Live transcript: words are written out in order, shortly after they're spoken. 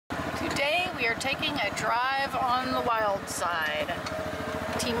are taking a drive on the wild side.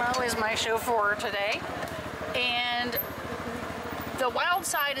 Timo is my chauffeur today, and the wild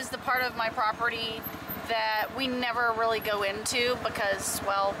side is the part of my property that we never really go into because,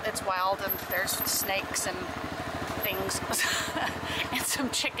 well, it's wild and there's snakes and things and some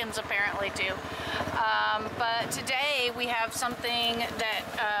chickens apparently too. But today we have something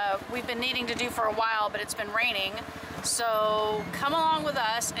that we've been needing to do for a while, but it's been raining. So come along with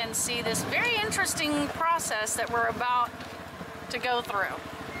us and see this very interesting process that we're about to go through.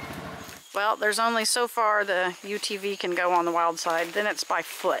 Well, there's only so far the UTV can go on the wild side, then it's by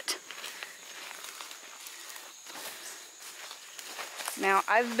foot. Now,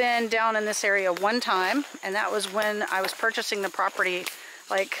 I've been down in this area one time, and that was when I was purchasing the property,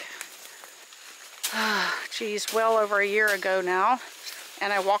 like, geez, well over a year ago now,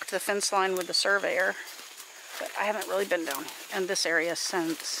 and I walked the fence line with the surveyor, but I haven't really been down in this area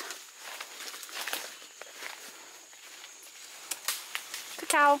since.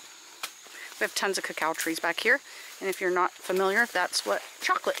 Cacao. We have tons of cacao trees back here, and if you're not familiar, that's what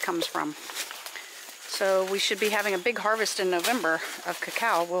chocolate comes from. So we should be having a big harvest in November of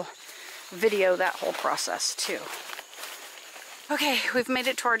cacao. We'll video that whole process too. Okay, we've made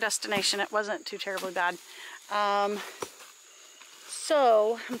it to our destination. It wasn't too terribly bad.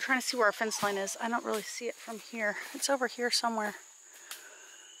 So I'm trying to see where our fence line is. I don't really see it from here. It's over here somewhere.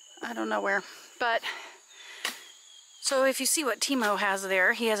 I don't know where. But so if you see what Timo has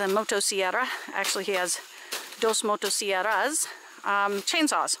there, he has a motosierra. Actually, he has dos motosierras,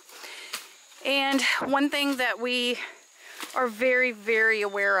 chainsaws. And one thing that we are very, very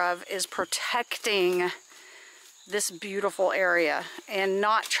aware of is protecting this beautiful area and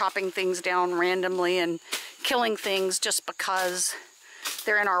not chopping things down randomly and killing things just because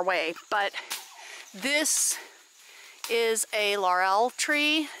they're in our way. But this is a laurel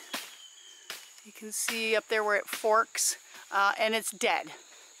tree. You can see up there where it forks, and it's dead.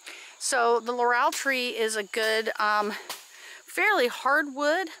 So the laurel tree is a good, fairly hard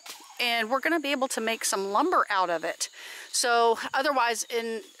wood, and we're going to be able to make some lumber out of it. So otherwise,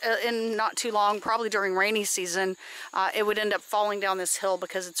 in not too long, probably during rainy season, it would end up falling down this hill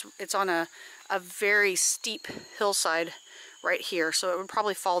because it's on a very steep hillside right here. So it would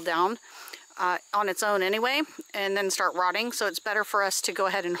probably fall down on its own anyway and then start rotting. So it's better for us to go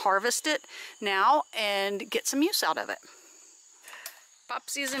ahead and harvest it now and get some use out of it.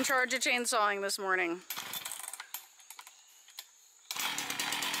 Popsy's in charge of chainsawing this morning.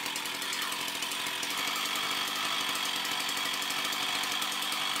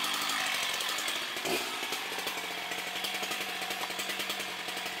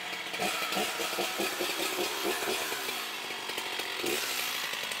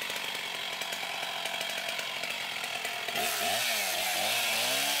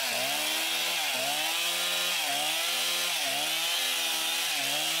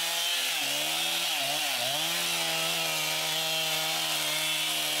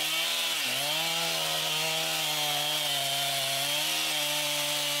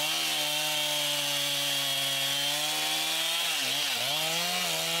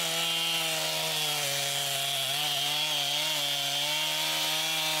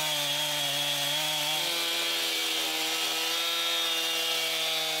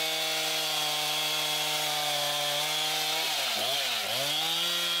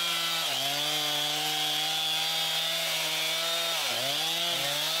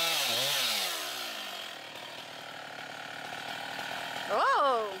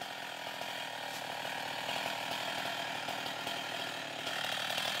 Oh!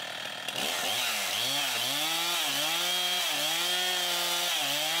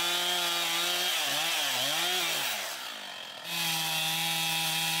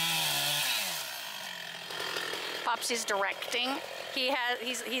 Popsy's directing.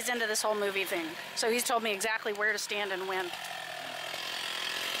 He's into this whole movie thing. So he's told me exactly where to stand and when.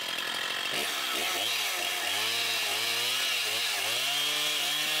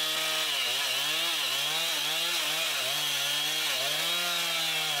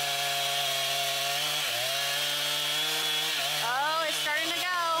 Oh, it's starting to go.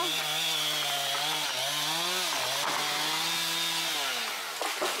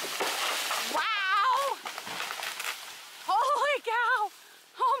 Wow! Holy cow!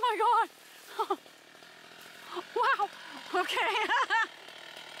 Oh my God! Wow! Okay.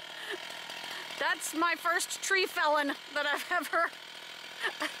 That's my first tree felling that I've ever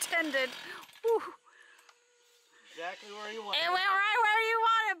attended. Whew. Exactly where you want it. It went right where you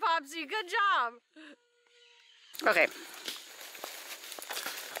want it, Popsy. Good job. Okay.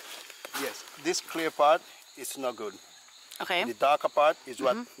 Yes, this clear part is not good. Okay. The darker part is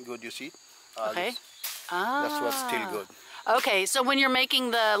what good you see. Okay. That's what's still good. Okay, so when you're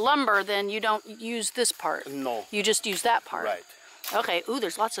making the lumber, then you don't use this part. No. You just use that part. Right. Okay. Ooh,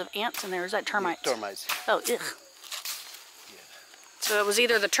 there's lots of ants in there. Is that termites? Yeah, termites. Oh, ugh. Yeah. So it was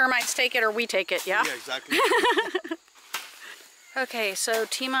either the termites take it or we take it, yeah? Yeah, exactly. Okay, so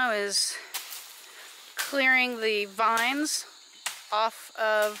Timo is clearing the vines off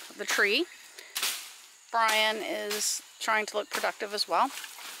of the tree. Brian is trying to look productive as well.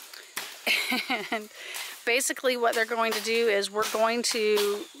 And basically what they're going to do is we're going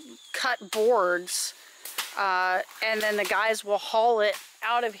to cut boards and then the guys will haul it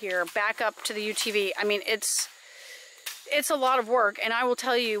out of here back up to the UTV. I mean, it's a lot of work, and I will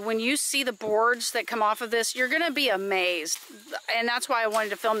tell you, when you see the boards that come off of this, you're gonna be amazed. And that's why I wanted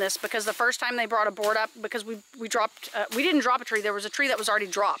to film this, because the first time they brought a board up, because we didn't drop a tree, there was a tree that was already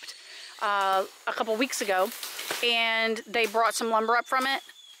dropped a couple weeks ago, and they brought some lumber up from it.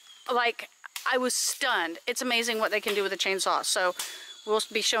 Like, I was stunned. It's amazing what they can do with a chainsaw. So we'll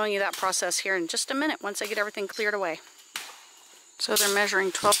be showing you that process here in just a minute once I get everything cleared away. So they're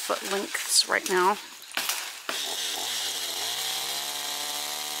measuring 12-foot lengths right now.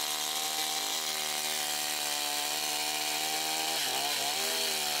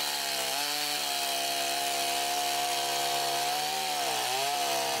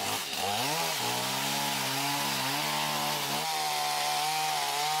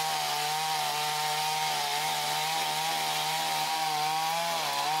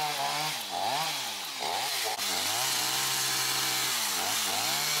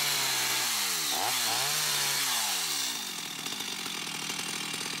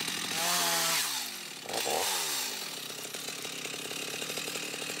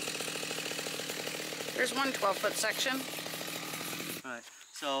 There's one 12-foot section. Right,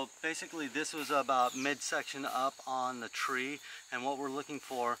 so basically this was about midsection up on the tree, and what we're looking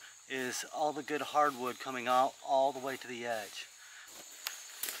for is all the good hardwood coming out all the way to the edge.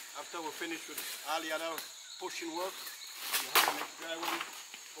 After we're finished with all the other pushing work, you have to make dry one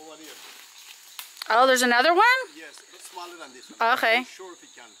over there. Oh, there's another one? Yes, a bit smaller than this one. Okay. I'm not sure if it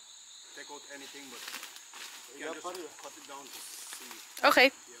can take out anything, but you can just cut it down to see.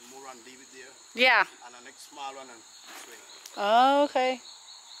 Okay. Yeah, more and leave it there. Yeah. And the next small one and this way. Oh, okay.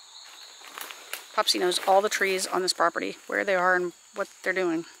 Popsy knows all the trees on this property, where they are and what they're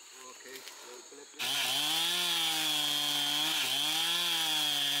doing. Okay.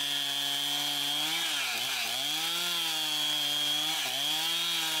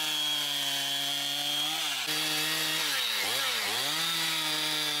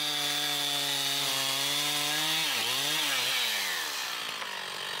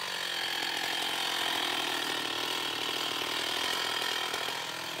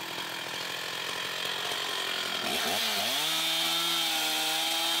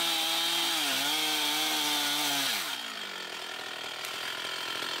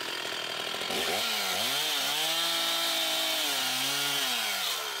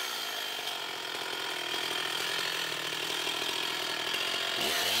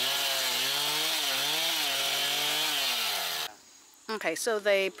 Okay, so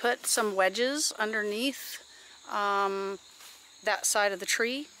they put some wedges underneath that side of the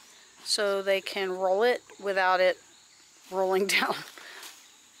tree so they can roll it without it rolling down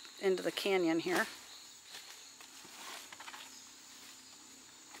into the canyon here.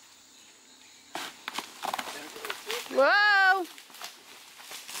 Whoa!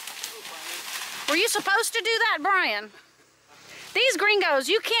 Were you supposed to do that, Brian? These gringos,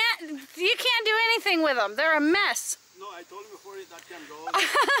 you can't do anything with them. They're a mess. No, I told you before that can go.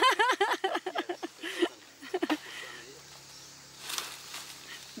 Yes.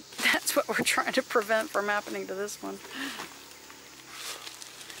 That's what we're trying to prevent from happening to this one.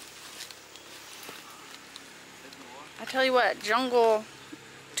 I tell you what, jungle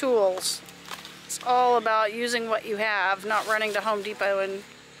tools. It's all about using what you have, not running to Home Depot and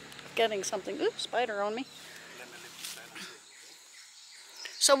getting something. Oops, spider on me.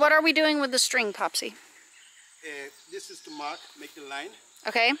 So what are we doing with the string, Popsy? This is to mark, make the line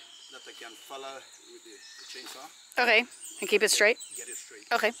Okay. that I can follow with the chainsaw. Okay. And keep it straight? Get it straight.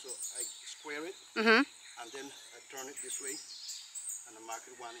 Okay. So I square it, Mm-hmm. and then I turn it this way, and I mark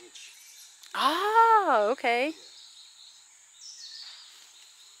it 1 inch. Oh, okay.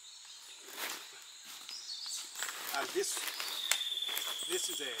 And this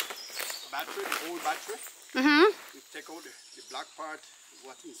is a battery, the old battery. Mm-hmm. You take out the black part,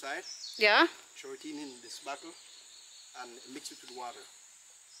 what's inside, Yeah? throw it in this bottle, and mix it with water.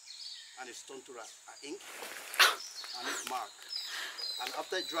 And it's turned to a ink, and it's marked. And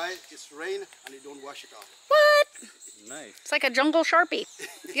after it dry, it's rain, and you don't wash it off. What? Nice. It's like a jungle Sharpie.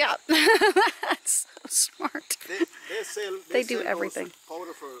 Yeah. That's so smart. They do sell everything. those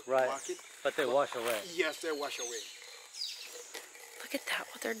powder for Right. market. But they wash away. Yes, they wash away. Look at that,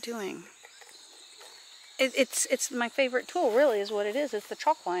 what they're doing. It's my favorite tool, really, is what it is. It's the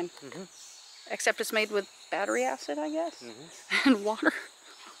chalk line. Mm-hmm. Except it's made with battery acid, I guess, Mm-hmm. and water.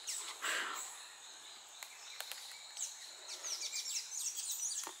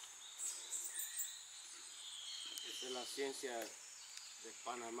 Es la ciencia de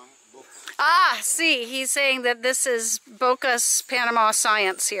Panama, Bocas. Ah, see, he's saying that this is Bocas, Panama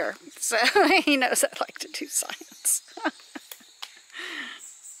science here. So he knows I like to do science.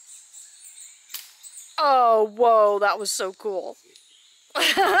 Oh, whoa, that was so cool.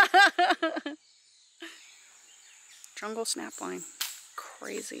 Jungle snapline.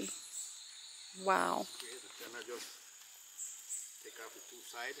 Crazy. Wow. Then I just take off the two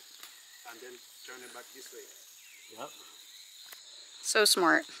sides and then turn it back this way. Yep. So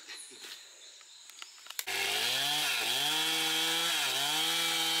smart.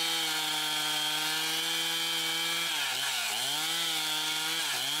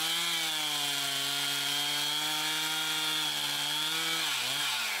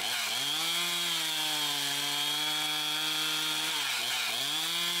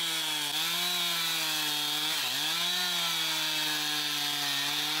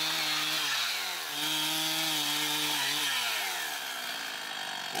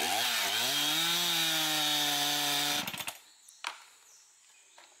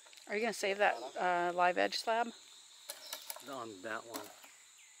 Are you going to save that live edge slab? On that one.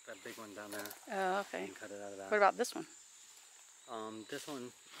 That big one down there. Oh, You okay. can cut it out of that. What about this one? This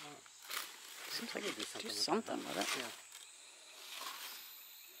one, Seems like we you do do something something with it. yeah.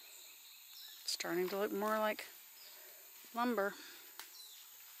 It's starting to look more like lumber.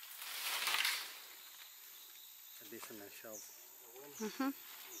 That'd be some nice shelves.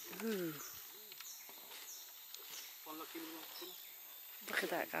 Mm-hmm. Ooh. Look at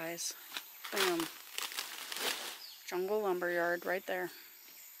that, guys. Boom. Jungle lumber yard right there.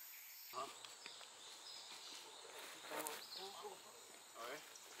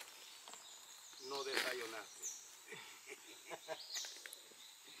 No desayunaste.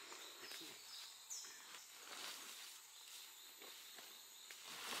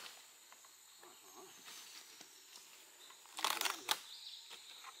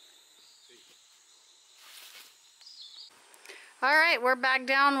 All right, we're back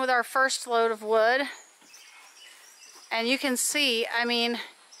down with our first load of wood. And you can see, I mean,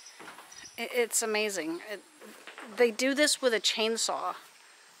 it's amazing. They do this with a chainsaw.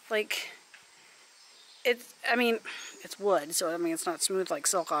 Like, I mean, it's wood, so I mean, it's not smooth like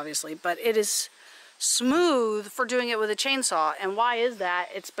silk, obviously, but it is smooth for doing it with a chainsaw. And why is that?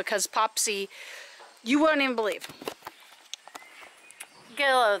 It's because Popsy, you won't even believe.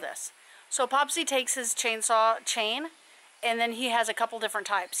 Get a load of this. So Popsy takes his chainsaw chain, and then he has a couple different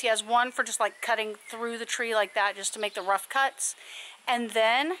types. He has one for just like cutting through the tree like that, just to make the rough cuts. And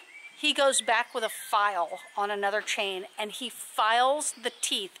then he goes back with a file on another chain, and he files the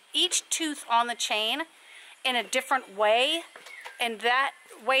teeth, each tooth on the chain, in a different way. And that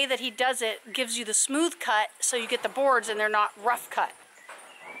way that he does it gives you the smooth cut, so you get the boards and they're not rough cut.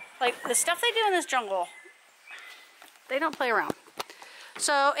 Like, the stuff they do in this jungle, they don't play around.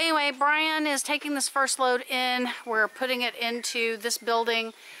 So anyway, Brian is taking this first load in. We're putting it into this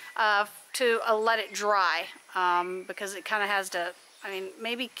building to let it dry because it kind of has to, I mean,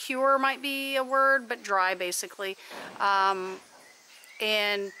 maybe cure might be a word, but dry basically. And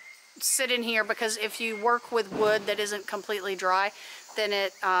sit in here, because if you work with wood that isn't completely dry, then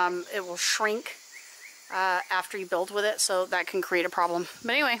it will shrink after you build with it, so that can create a problem.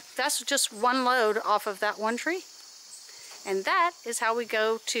 But anyway, that's just one load off of that one tree. And that is how we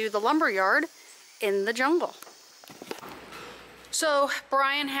go to the lumber yard in the jungle. So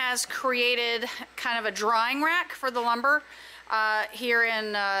Brian has created kind of a drying rack for the lumber here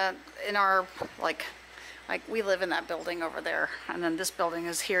in our, like we live in that building over there, and then this building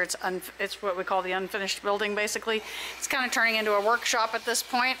is here. It's what we call the unfinished building, basically. It's kind of turning into a workshop at this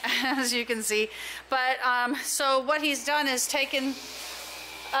point, as you can see. But so what he's done is taken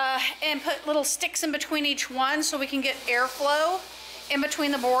and put little sticks in between each one so we can get airflow in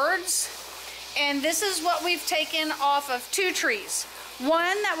between the boards. And this is what we've taken off of two trees.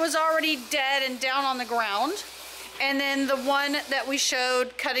 One that was already dead and down on the ground, and then the one that we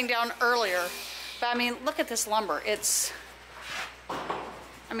showed cutting down earlier. But I mean, look at this lumber. It's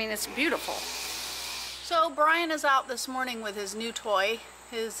beautiful. So Brian is out this morning with his new toy,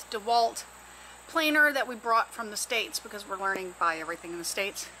 his DeWalt planer that we brought from the States, because we're learning to buy everything in the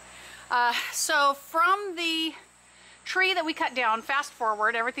States. So from the tree that we cut down, fast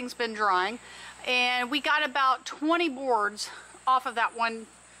forward, everything's been drying, and we got about 20 boards off of that one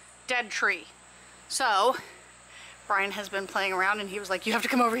dead tree. So Brian has been playing around and he was like, you have to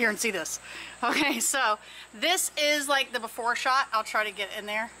come over here and see this. Okay, so this is like the before shot. I'll try to get in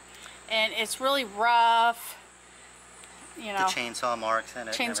there. And it's really rough, you know. The chainsaw marks in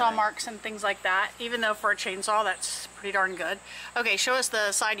it. Chainsaw marks and things like that. Even though for a chainsaw, that's pretty darn good. Okay, show us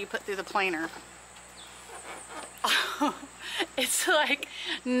the side you put through the planer. It's like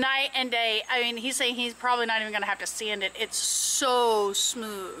night and day. I mean, he's saying he's probably not even going to have to sand it. It's so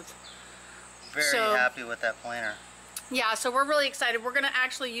smooth. Very happy with that planer. Yeah, so we're really excited. We're going to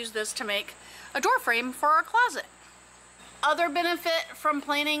actually use this to make a door frame for our closet. Other benefit from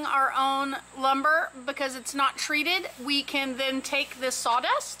planing our own lumber, because it's not treated, we can then take this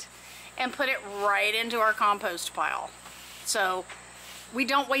sawdust and put it right into our compost pile. So we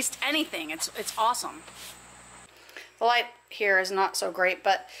don't waste anything. It's awesome. The light here is not so great,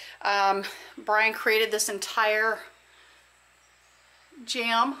 but Brian created this entire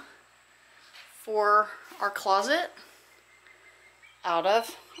jam for our closet out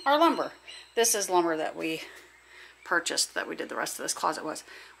of our lumber. This is lumber that we purchased, that we did the rest of this closet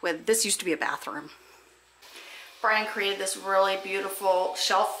with. This used to be a bathroom. Brian created this really beautiful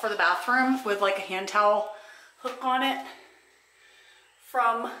shelf for the bathroom with like a hand towel hook on it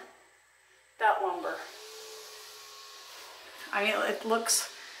from that lumber. I mean, it looks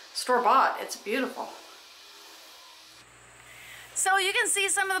store-bought. It's beautiful. So you can see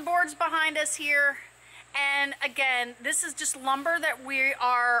some of the boards behind us here. And again, this is just lumber that we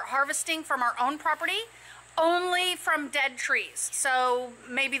are harvesting from our own property, only from dead trees. So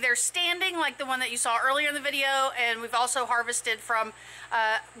maybe they're standing like the one that you saw earlier in the video, and we've also harvested from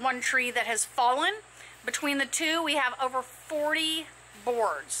one tree that has fallen. Between the two, we have over 40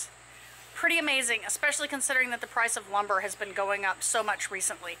 boards. Pretty amazing, especially considering that the price of lumber has been going up so much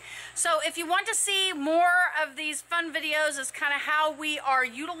recently. So if you want to see more of these fun videos as kind of how we are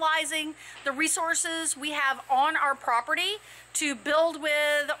utilizing the resources we have on our property to build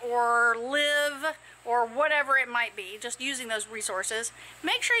with or live or whatever it might be, just using those resources,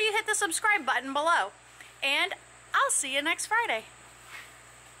 make sure you hit the subscribe button below. And I'll see you next Friday.